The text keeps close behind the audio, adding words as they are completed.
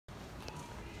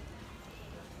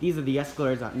These are the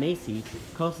escalators at Macy,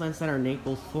 Coastland Center,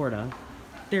 Naples, Florida.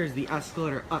 There's the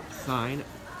escalator up sign.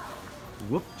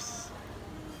 Whoops.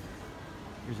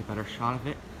 Here's a better shot of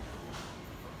it.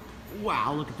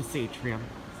 Wow, look at this atrium.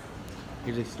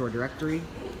 Here's a store directory.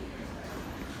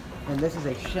 And this is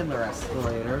a Schindler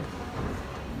escalator.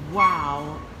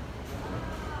 Wow.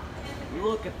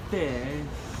 Look at this.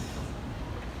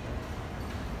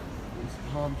 These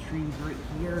palm trees right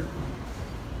here.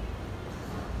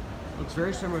 Looks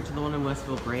very similar to the one in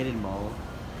Westville Brandon Mall.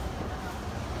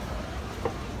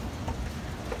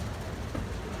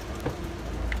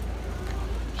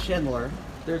 Schindler.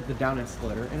 There's the down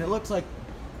escalator. And it looks like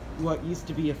what used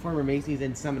to be a former Macy's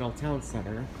in Seminole Town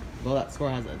Center. Well, that store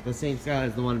has the same style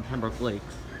as the one in Pembroke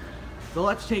Lakes. So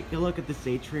let's take a look at this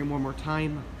atrium one more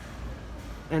time.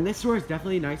 And this store is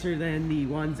definitely nicer than the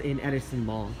ones in Edison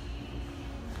Mall.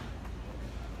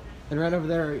 And right over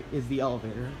there is the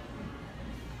elevator.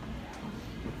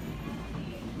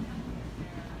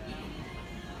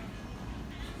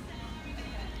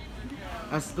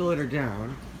 Escalator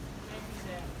down.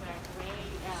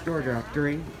 Store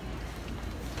directory.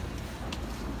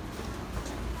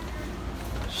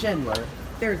 Schindler.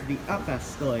 There's the up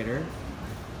escalator.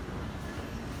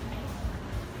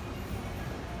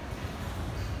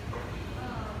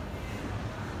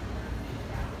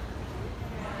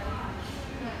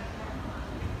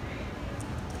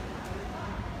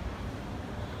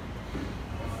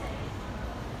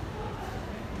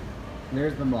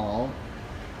 There's the mall.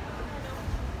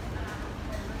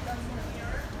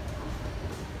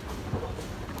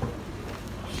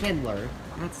 Schindler.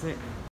 That's it.